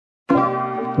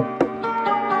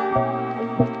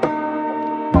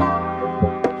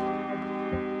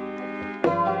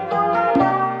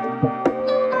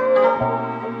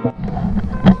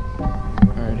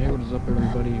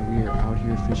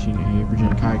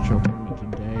kayak trail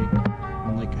tournament today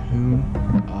on Lake Cahoon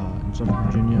in Southern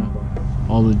Virginia.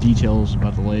 All the details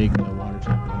about the lake, the water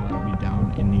temp, all that will be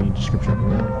down in the description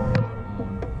below.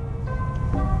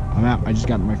 I just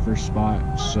got my first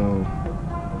spot, so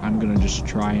I'm gonna just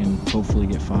try and hopefully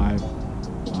get 5.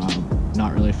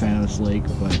 Not really a fan of this lake,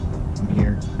 but I'm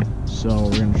here, so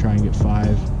we're gonna try and get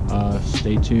 5.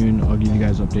 Stay tuned. I'll give you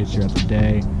guys updates throughout the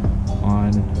day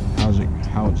on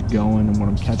how it's going and what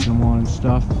I'm catching them on and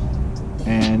stuff.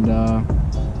 And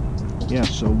yeah,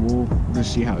 so we'll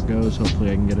just see how it goes.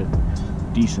 Hopefully I can get a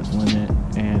decent limit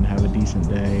and have a decent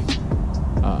day.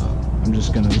 This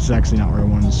is actually not where I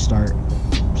wanted to start.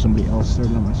 Somebody else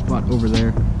started on my spot over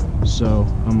there, so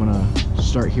I'm gonna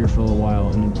start here for a little while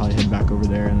and then probably head back over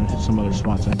there and then hit some other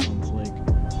spots on this lake.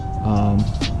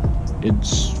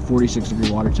 It's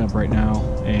 46-degree water temp right now,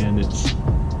 and it's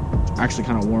actually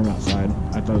kind of warm outside.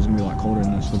 I thought it was gonna be a lot colder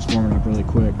than this, but it's warming up really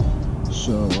quick.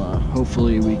 So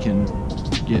hopefully we can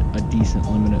get a decent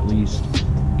limit at least,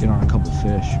 get on a couple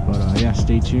fish. But yeah,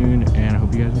 stay tuned, and I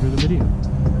hope you guys enjoy the video.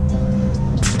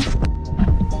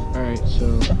 Alright, so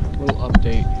a little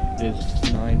update. It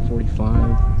is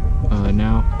 9:45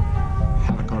 now.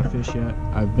 Haven't caught a fish yet.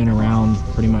 I've been around,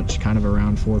 pretty much kind of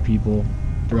around 4 people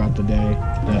throughout the day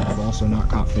that have also not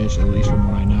caught fish, at least from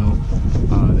what I know.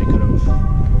 They could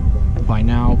have by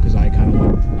now, because I kind of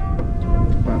went,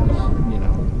 you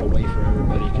know, away from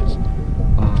everybody, because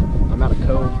I'm at a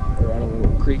cove, or at a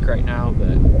little creek right now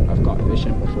that I've caught fish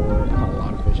in before. I've caught a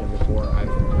lot of fish in before.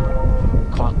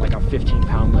 I've caught like a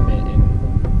 15-pound limit in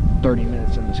 30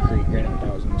 minutes in this creek. Granted,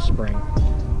 that was in the spring,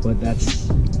 but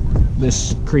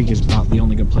this creek is about the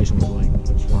only good place in the lake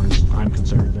as far as I'm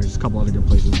concerned. There's a couple other good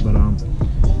places, but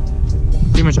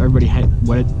pretty much everybody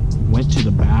went to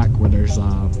the back where there's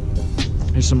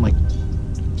some like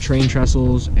train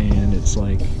trestles, and it's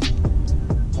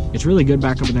really good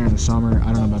back up in there in the summer.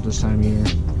 I don't know about this time of year,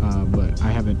 but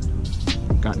I haven't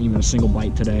gotten even a single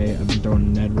bite today. I've been throwing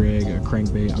a Ned rig, a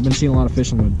crankbait. I've been seeing a lot of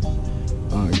fish on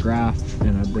the graph,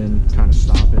 and I've been kind of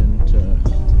stopping to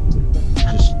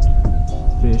just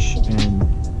fish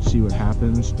and see what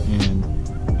happens, and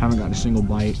haven't gotten a single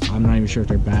bite. I'm not even sure if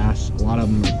they're bass. A lot of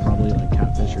them are probably like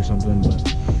catfish or something,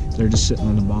 but they're just sitting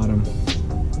on the bottom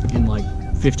in like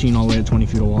 15 all the way to 20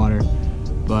 feet of water.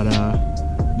 But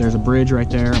there's a bridge right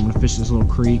there. I'm gonna fish this little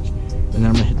creek, and then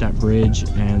I'm gonna hit that bridge,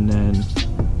 and then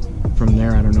from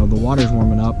there, I don't know, the water's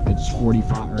warming up. It's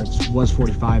 45, or it was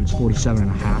 45, it's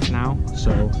 47.5 now,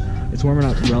 so it's warming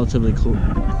up relatively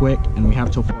quick, and we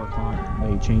have till 4 o'clock.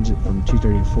 They changed it from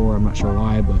 2:30 to 4. I'm not sure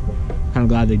why, but kind of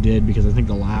glad they did, because I think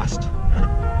the last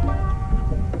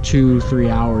 2-3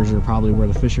 hours are probably where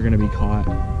the fish are going to be caught,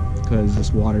 because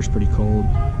this water's pretty cold.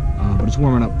 But it's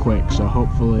warming up quick, so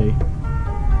hopefully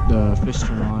the fish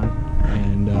turn on,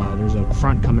 and there's a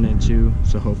front coming in too,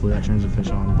 so hopefully that turns the fish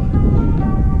on. But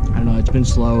I don't know, it's been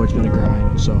slow, it's been a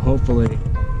grind, so hopefully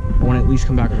I want to at least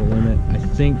come back with a limit. I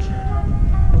think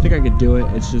I could do it.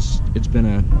 It's been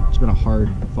a hard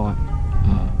fought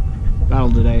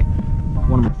battle today.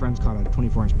 One of my friends caught a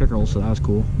 24-inch pickerel, so that was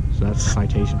cool. So that's a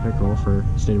citation pickerel for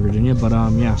the state of Virginia. But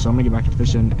yeah, so I'm gonna get back to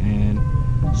fishing, and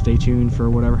stay tuned for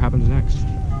whatever happens next.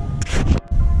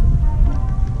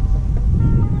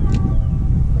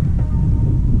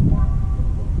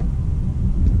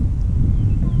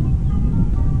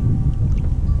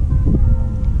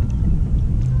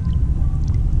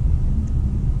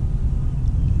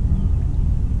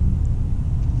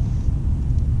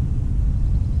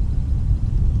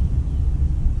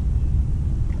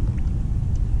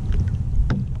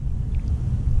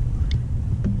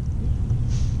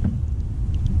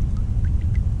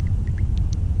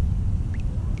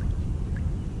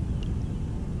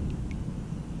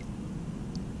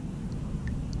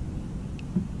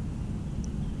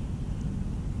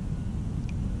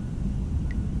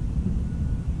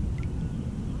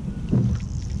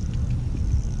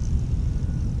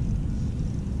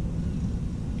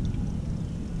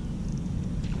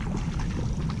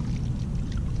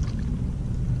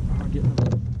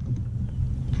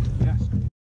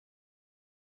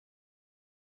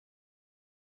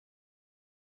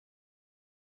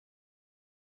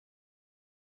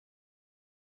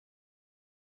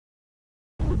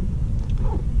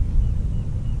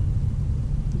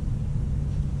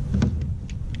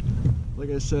 Like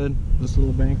I said, this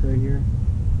little bank right here,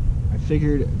 I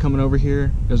figured coming over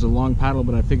here, there's a long paddle,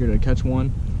 but I figured I'd catch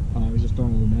one. I was just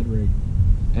throwing a little Ned rig,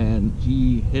 and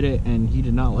he hit it, and he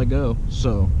did not let go.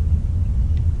 So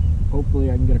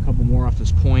hopefully I can get a couple more off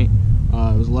this point.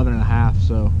 It was 11.5,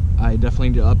 so I definitely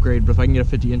need to upgrade, but if I can get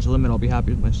a 50-inch limit, I'll be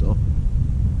happy with myself.